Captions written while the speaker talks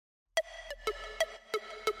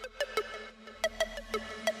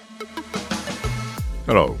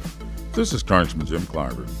Hello, this is Congressman Jim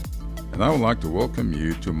Clyburn, and I would like to welcome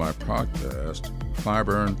you to my podcast,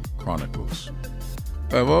 Clyburn Chronicles.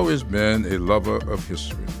 I've always been a lover of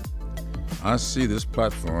history. I see this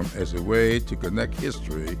platform as a way to connect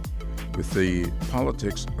history with the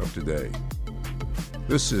politics of today.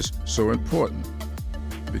 This is so important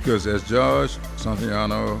because, as George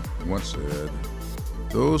Santayana once said,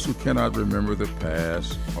 those who cannot remember the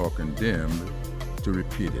past are condemned to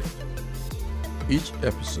repeat it. Each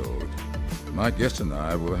episode, my guest and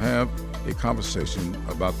I will have a conversation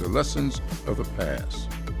about the lessons of the past,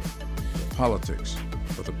 the politics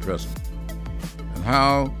of the present, and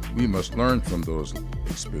how we must learn from those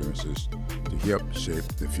experiences to help shape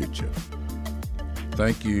the future.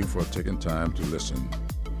 Thank you for taking time to listen,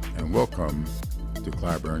 and welcome to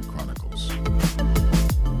Clyburn Chronicles.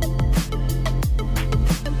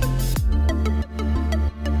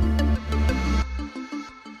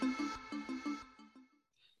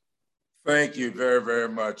 Thank you very, very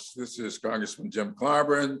much. This is Congressman Jim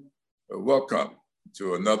Clyburn. Welcome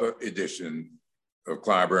to another edition of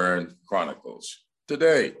Clyburn Chronicles.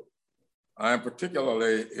 Today, I am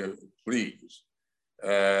particularly pleased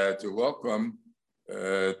to welcome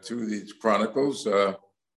to these Chronicles a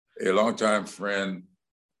longtime friend,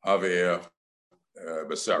 Javier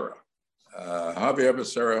Becerra. Javier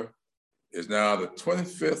Becerra is now the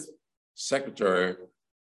 25th Secretary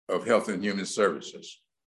of Health and Human Services.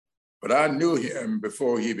 But I knew him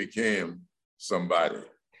before he became somebody.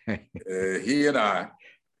 He and I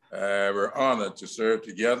were honored to serve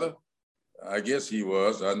together. I guess he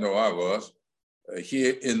was, I know I was,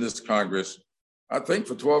 here in this Congress, I think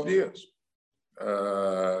for 12 years.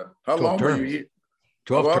 How long were you here?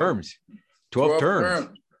 12 terms. 12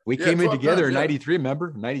 terms. We came in together in 93,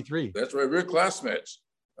 remember? 93. That's right, we're classmates.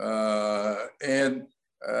 And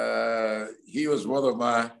he was one of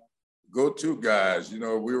my go-to guys. You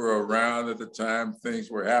know, we were around at the time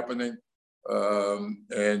things were happening. I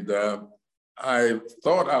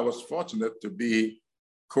thought I was fortunate to be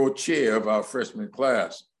co-chair of our freshman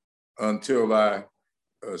class until I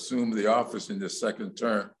assumed the office in the second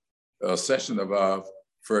term, session of our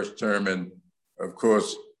first term. And of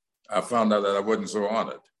course, I found out that I wasn't so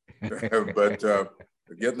honored. But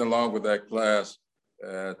getting along with that class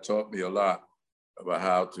taught me a lot about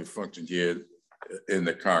how to function here in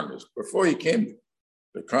the Congress. Before he came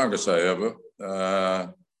to Congress, however,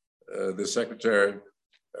 the secretary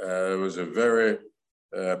was a very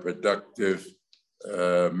productive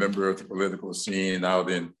member of the political scene out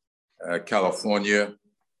in California.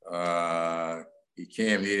 He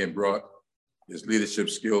came here and brought his leadership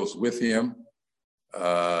skills with him,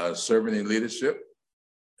 serving in leadership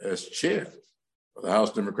as chair of the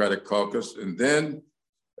House Democratic Caucus, and then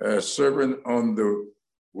serving on the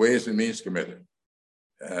Ways and Means Committee.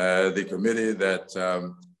 The committee that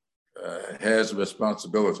has the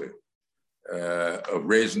responsibility of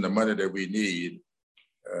raising the money that we need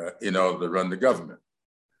in order to run the government.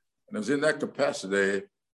 And it was in that capacity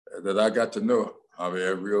that I got to know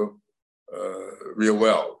Javier real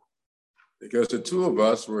well, because the two of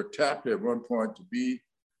us were tapped at one point to be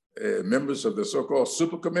members of the so-called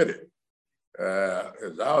super committee.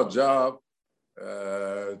 It's our job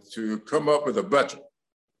to come up with a budget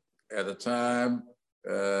at a time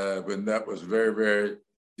when that was very, very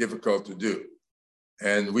difficult to do.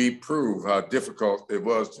 And we proved how difficult it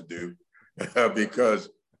was to do because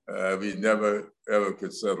we never, ever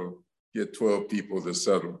could get 12 people to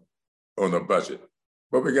settle on a budget.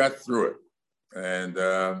 But we got through it. And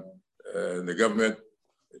the government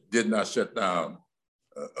did not shut down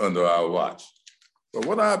under our watch. But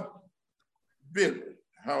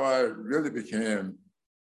how I really became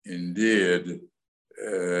endeared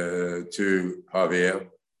to Javier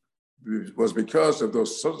was because of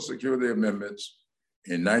those Social Security amendments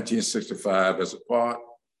in 1965 as a part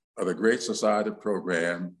of the Great Society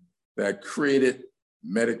program that created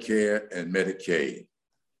Medicare and Medicaid.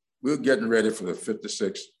 We're getting ready for the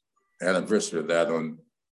 56th anniversary of that on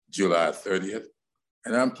July 30th.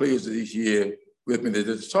 And I'm pleased that he's here with me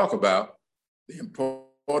to talk about the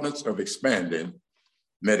importance of expanding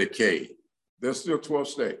Medicaid. There's still 12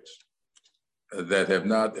 states that have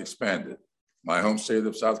not expanded. My home state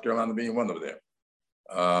of South Carolina being one of them.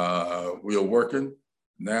 We are working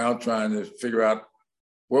now trying to figure out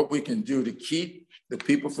what we can do to keep the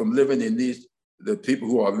people from living in the people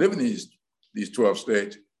who are living in these 12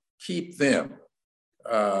 states, keep them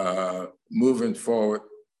moving forward,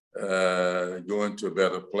 going to a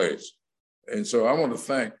better place. And so I want to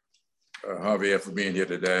thank Javier for being here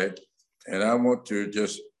today. And I want to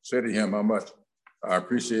just say to him how much I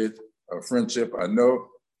appreciate our friendship. I know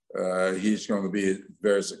he's going to be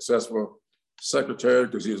very successful secretary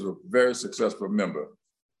because he was a very successful member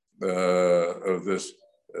of this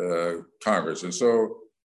Congress. And so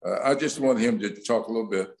I just want him to talk a little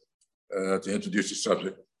bit to introduce the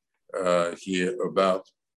subject here about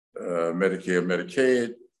Medicare,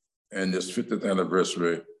 Medicaid, and this 50th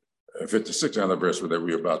anniversary, 56th anniversary that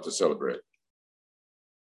we're about to celebrate.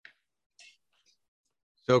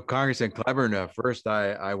 So Congressman Clyburn, first,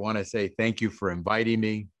 I want to say thank you for inviting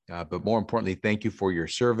me, but more importantly, thank you for your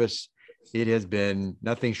service. It has been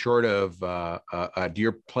nothing short of a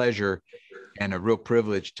dear pleasure and a real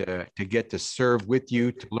privilege to get to serve with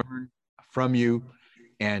you, to learn from you,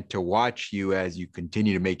 and to watch you as you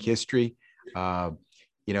continue to make history.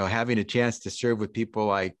 You know, having a chance to serve with people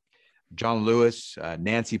like John Lewis,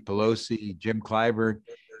 Nancy Pelosi, Jim Clyburn,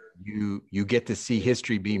 you get to see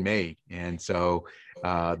history being made. And so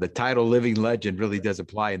the title living legend really does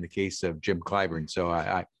apply in the case of Jim Clyburn. So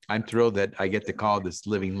I'm thrilled that I get to call this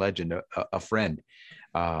living legend a friend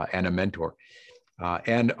and a mentor.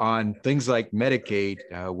 And on things like Medicaid,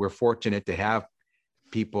 we're fortunate to have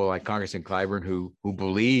people like Congressman Clyburn who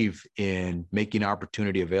believe in making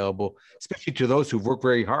opportunity available, especially to those who've worked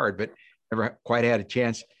very hard, but never quite had a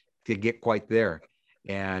chance to get quite there.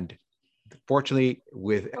 And fortunately,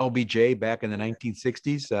 with LBJ back in the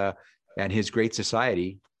 1960s and his Great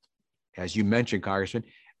Society, as you mentioned, Congressman,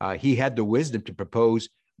 he had the wisdom to propose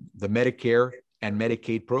the Medicare and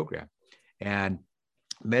Medicaid program. And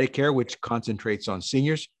Medicare, which concentrates on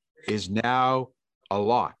seniors, is now a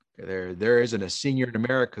law. There isn't a senior in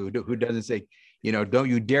America who doesn't say, you know, don't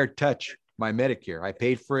you dare touch my Medicare. I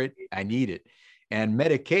paid for it. I need it. And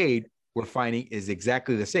Medicaid, we're finding, is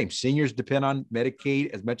exactly the same. Seniors depend on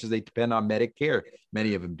Medicaid as much as they depend on Medicare.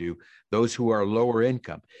 Many of them do. Those who are lower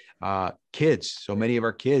income. Kids, so many of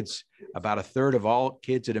our kids, about a third of all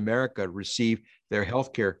kids in America receive their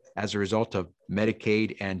health care as a result of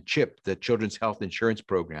Medicaid and CHIP, the Children's Health Insurance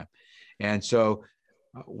Program. And so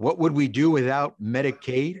what would we do without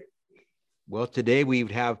Medicaid? Well, today we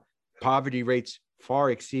would have poverty rates far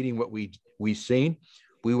exceeding what we've seen.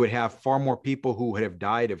 We would have far more people who would have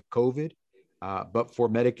died of COVID, but for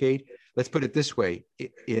Medicaid. Let's put it this way.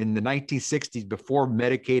 In the 1960s, before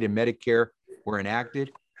Medicaid and Medicare were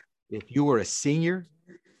enacted, if you were a senior,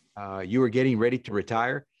 you were getting ready to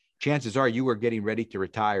retire, chances are you were getting ready to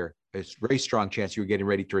retire. There's a very strong chance you were getting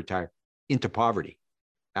ready to retire into poverty.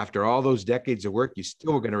 After all those decades of work, you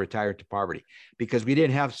still were going to retire into poverty because we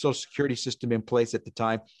didn't have a Social Security system in place at the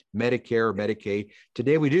time, Medicare or Medicaid.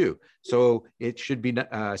 Today we do. So it should be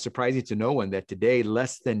surprising to no one that today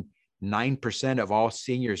less than 9% of all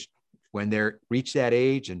seniors, when they're reach that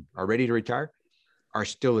age and are ready to retire, are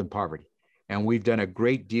still in poverty. And we've done a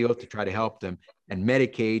great deal to try to help them. And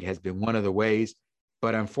Medicaid has been one of the ways.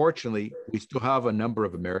 But unfortunately, we still have a number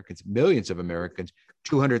of Americans, millions of Americans,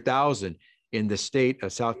 200,000 in the state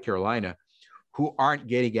of South Carolina, who aren't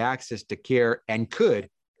getting access to care and could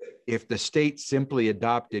if the state simply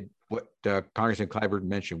adopted what Congressman Clyburn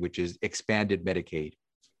mentioned, which is expanded Medicaid.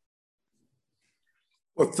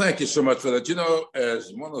 Well, thank you so much for that. You know,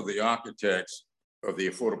 as one of the architects of the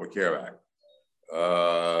Affordable Care Act,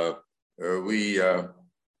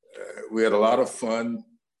 we had a lot of fun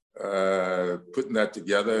putting that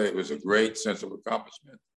together. It was a great sense of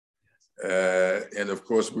accomplishment. And of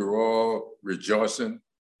course, we were all rejoicing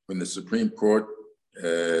when the Supreme Court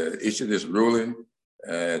issued this ruling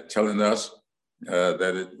telling us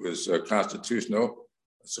that it was constitutional.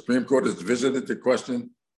 The Supreme Court has visited the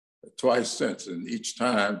question twice since, and each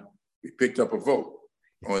time we picked up a vote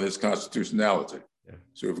on its constitutionality. Yeah.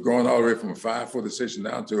 So we've gone all the way from a 5-4 decision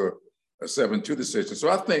down to a 7-2 decision.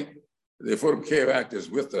 So I think the Affordable Care Act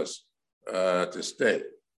is with us to stay.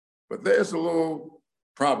 But there's a little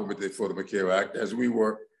problem with the Affordable Care Act. As we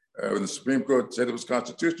were, when the Supreme Court said it was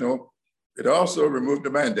constitutional, it also removed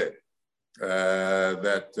the mandate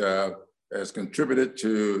that has contributed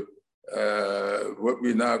to what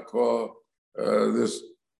we now call this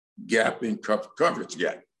gap in coverage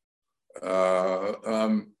gap.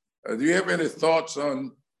 Do you have any thoughts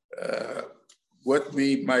on what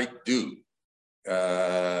we might do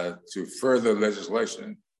to further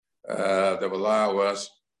legislation that will allow us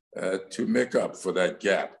to make up for that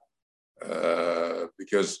gap?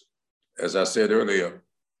 Because, as I said earlier,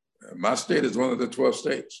 my state is one of the 12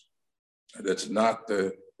 states that's not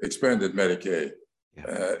expanded Medicaid,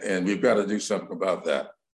 yeah. And we've got to do something about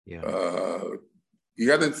that. Yeah. You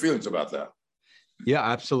got any feelings about that? Yeah,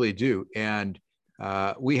 absolutely do. And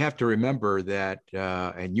we have to remember that,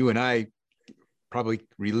 and you and I probably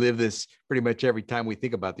relive this pretty much every time we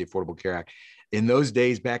think about the Affordable Care Act. In those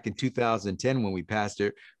days, back in 2010, when we passed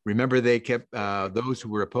it, remember they kept, those who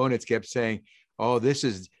were opponents kept saying, oh, this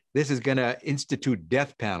is this is going to institute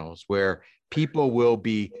death panels where people will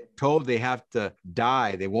be told they have to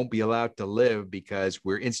die. They won't be allowed to live because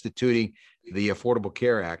we're instituting the Affordable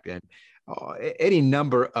Care Act, and any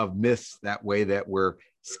number of myths that way that we're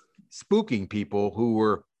spooking people who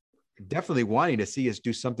were definitely wanting to see us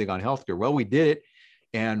do something on healthcare. Well, we did it.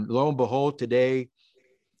 And lo and behold, today,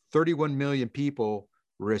 31 million people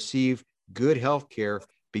receive good healthcare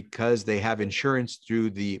because they have insurance through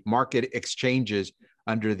the market exchanges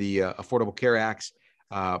under the Affordable Care Act's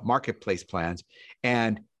marketplace plans.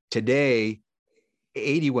 And today,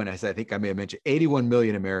 81, as I think I may have mentioned, 81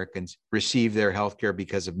 million Americans receive their healthcare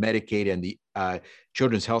because of Medicaid and the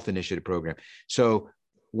Children's Health Initiative program. So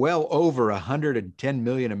well over 110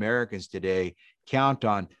 million Americans today count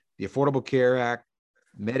on the Affordable Care Act,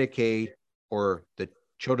 Medicaid, or the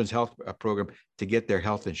Children's Health Program to get their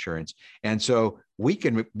health insurance. And so we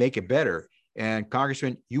can make it better. And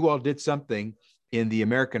Congressman, you all did something in the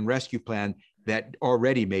American Rescue Plan that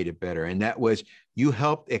already made it better. And that was you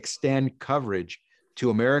helped extend coverage to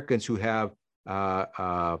Americans who have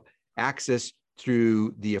access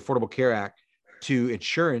through the Affordable Care Act to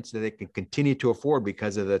insurance that they can continue to afford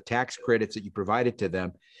because of the tax credits that you provided to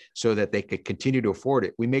them so that they could continue to afford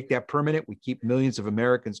it. We make that permanent. We keep millions of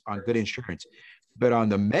Americans on good insurance. But on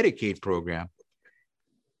the Medicaid program,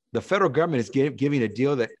 the federal government is giving a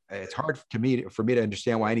deal that it's hard for me to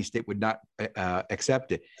understand why any state would not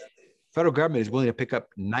accept it. Federal government is willing to pick up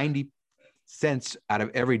 90 cents out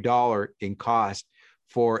of every dollar in cost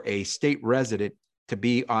for a state resident to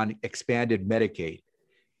be on expanded Medicaid.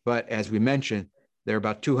 But as we mentioned, there are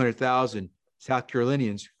about 200,000 South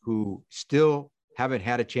Carolinians who still haven't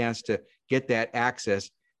had a chance to get that access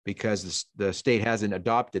because the state hasn't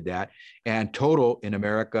adopted that. And total in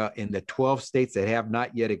America, in the 12 states that have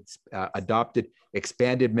not yet adopted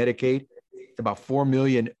expanded Medicaid, it's about 4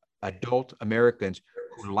 million adult Americans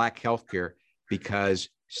who lack health care because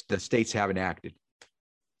the states haven't acted.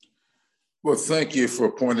 Well, thank you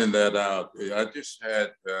for pointing that out. I just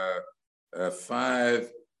had 5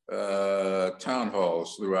 town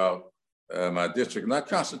halls throughout my district, and I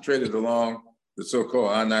concentrated along the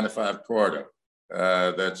so-called I-95 corridor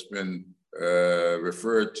that's been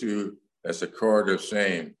referred to as the corridor of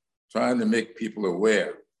shame, trying to make people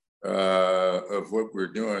aware of what we're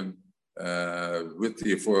doing with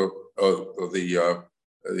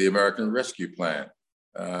the American Rescue Plan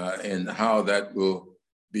and how that will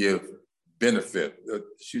be a benefit.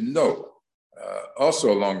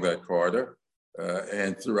 Also along that corridor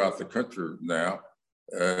and throughout the country now,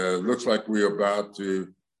 looks like we're about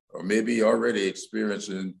to, or maybe already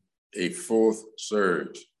experiencing a 4th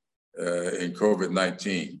surge in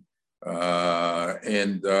COVID-19. I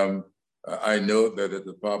know that at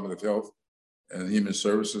the Department of Health and Human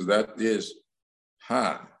Services, that is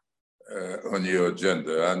high on your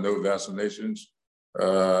agenda. I know vaccinations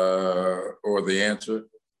are the answer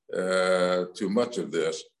to much of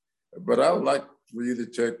this, but I would like for you to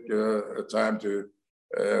take time to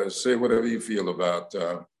say whatever you feel about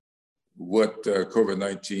what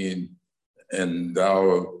COVID-19 and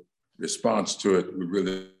our response to it would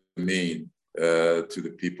really mean to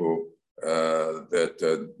the people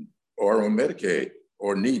that are on Medicaid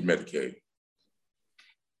or need Medicaid.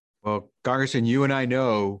 Well, Congressman, you and I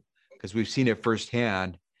know, because we've seen it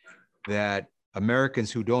firsthand, that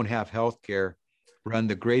Americans who don't have health care run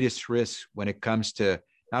the greatest risk when it comes to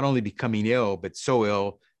not only becoming ill, but so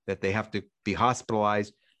ill that they have to be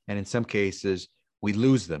hospitalized. And in some cases, we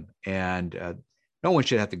lose them. And no one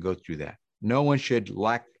should have to go through that. No one should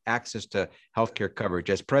lack access to healthcare coverage.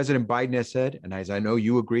 As President Biden has said, and as I know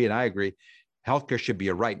you agree and I agree, healthcare should be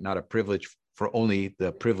a right, not a privilege for only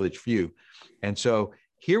the privileged few. And so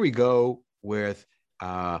here we go with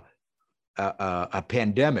a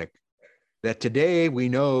pandemic that today we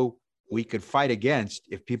know we could fight against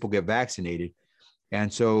if people get vaccinated.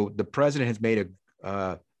 And so the president has made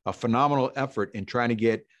a phenomenal effort in trying to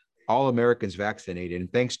get all Americans vaccinated.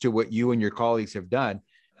 And thanks to what you and your colleagues have done,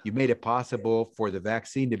 you made it possible for the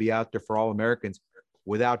vaccine to be out there for all Americans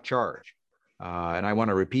without charge. And I want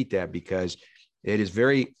to repeat that because it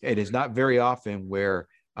is not very often where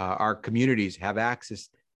our communities have access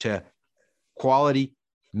to quality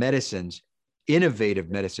medicines, innovative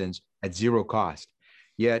medicines at zero cost.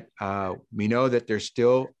 Yet we know that there's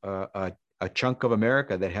still a chunk of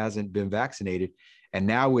America that hasn't been vaccinated. And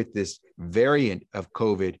now with this variant of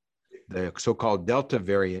COVID, the so-called Delta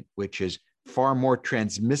variant, which is far more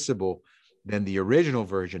transmissible than the original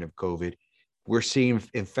version of COVID, we're seeing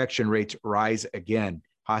infection rates rise again,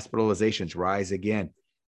 hospitalizations rise again,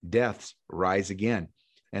 deaths rise again.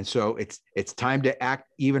 And so it's time to act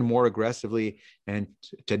even more aggressively. And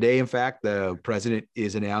today, in fact, the president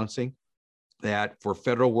is announcing that for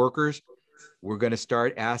federal workers, we're going to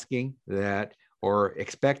start asking that or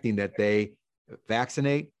expecting that they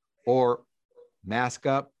vaccinate or mask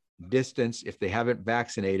up, distance if they haven't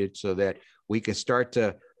vaccinated, so that we can start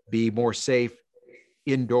to be more safe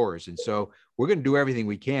indoors. And so we're going to do everything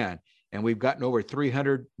we can. And we've gotten over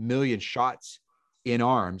 300 million shots in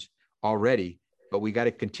arms already, but we got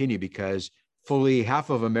to continue because about half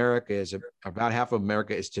of America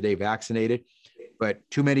is today vaccinated, but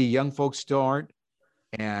too many young folks still aren't.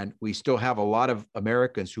 And we still have a lot of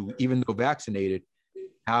Americans who, even though vaccinated,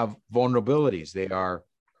 have vulnerabilities. They are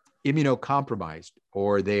immunocompromised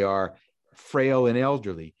or they are frail and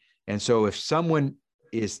elderly. And so if someone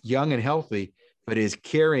is young and healthy, but is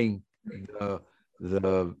carrying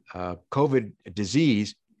the COVID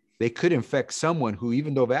disease, they could infect someone who,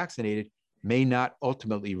 even though vaccinated, may not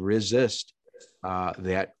ultimately resist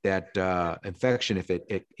that infection if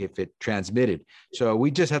it transmitted. So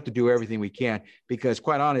we just have to do everything we can, because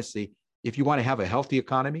quite honestly, if you want to have a healthy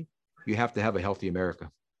economy, you have to have a healthy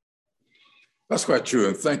America. That's quite true.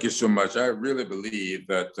 And thank you so much. I really believe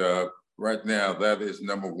that right now that is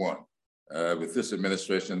number one. With this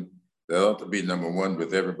administration, that ought to be number one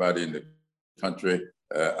with everybody in the country.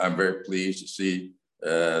 I'm very pleased to see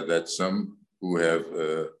that some who have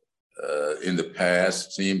in the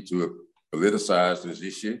past seemed to have politicized this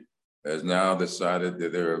issue has now decided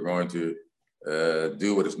that they're going to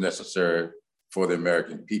do what is necessary for the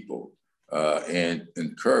American people and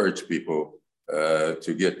encourage people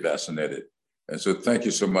to get vaccinated. And so thank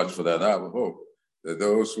you so much for that. I would hope that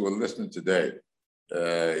those who are listening today,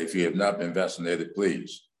 if you have not been vaccinated,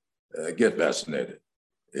 please get vaccinated.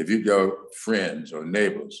 If you got friends or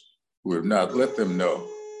neighbors who have not, let them know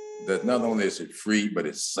that not only is it free, but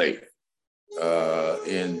it's safe.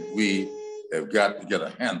 And we have got to get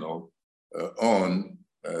a handle on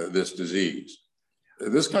this disease.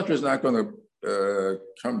 This country is not going to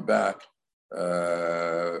come back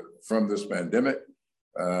from this pandemic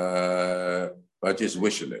by just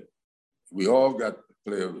wishing it. We all got to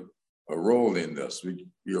play a role in this.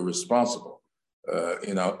 We are responsible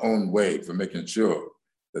in our own way for making sure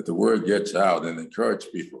that the word gets out and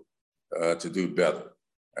encourage people to do better.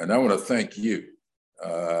 And I want to thank you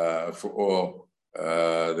for all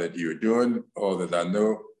that you're doing, all that I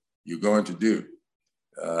know you're going to do.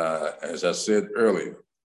 As I said earlier,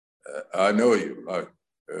 I know you.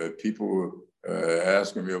 People were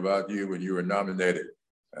asking me about you when you were nominated.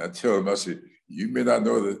 I tell them, I said, you may not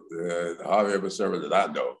know the Javier Becerra that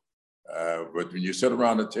I know, but when you sit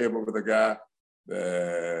around the table with a guy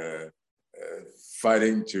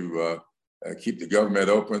fighting to keep the government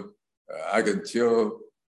open, I can tell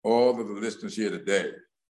all of the listeners here today,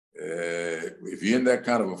 if you're in that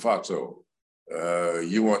kind of a foxhole,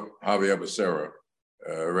 you want Javier Becerra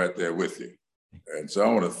right there with you. And so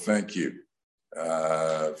I want to thank you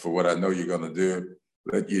for what I know you're going to do.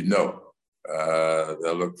 Let you know that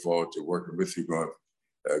I look forward to working with you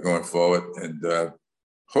going forward. And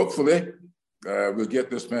hopefully we'll get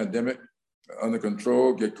this pandemic under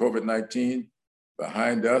control, get COVID-19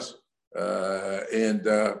 behind us, and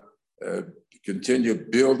continue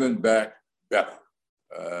building back better.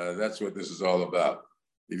 That's what this is all about.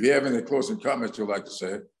 If you have any closing comments you'd like to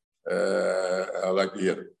say, I'd like to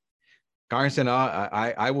hear them. Congressman,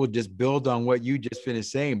 I will just build on what you just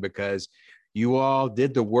finished saying, because you all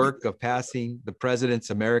did the work of passing the President's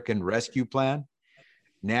American Rescue Plan.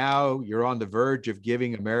 Now you're on the verge of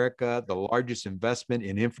giving America the largest investment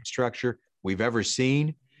in infrastructure we've ever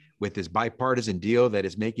seen, with this bipartisan deal that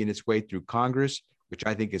is making its way through Congress, which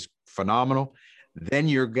I think is phenomenal. Then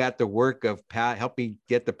you've got the work of helping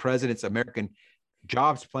get the President's American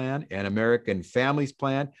Jobs Plan and American Families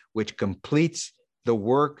Plan, which completes the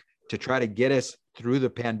work to try to get us through the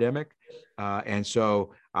pandemic. And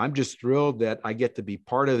so I'm just thrilled that I get to be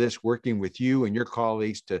part of this, working with you and your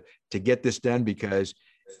colleagues to get this done, because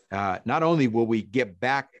not only will we get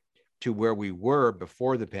back to where we were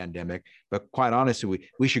before the pandemic, but quite honestly,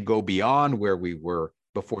 we should go beyond where we were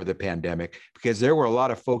before the pandemic, because there were a lot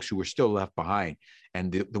of folks who were still left behind.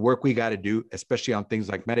 And the work we got to do, especially on things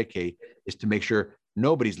like Medicaid, is to make sure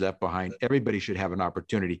nobody's left behind. Everybody should have an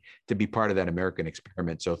opportunity to be part of that American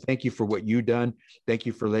experiment. So thank you for what you've done. Thank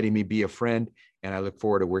you for letting me be a friend, and I look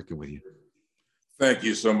forward to working with you. Thank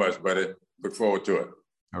you so much, buddy. Look forward to it.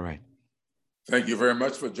 All right. Thank you very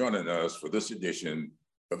much for joining us for this edition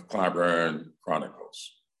of Clyburn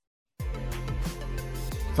Chronicles.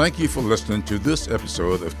 Thank you for listening to this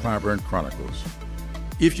episode of Clyburn Chronicles.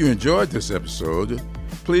 If you enjoyed this episode,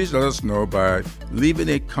 please let us know by leaving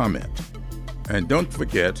a comment. And don't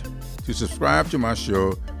forget to subscribe to my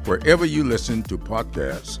show wherever you listen to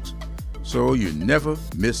podcasts so you never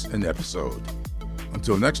miss an episode.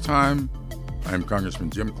 Until next time, I'm Congressman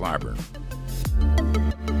Jim Clyburn.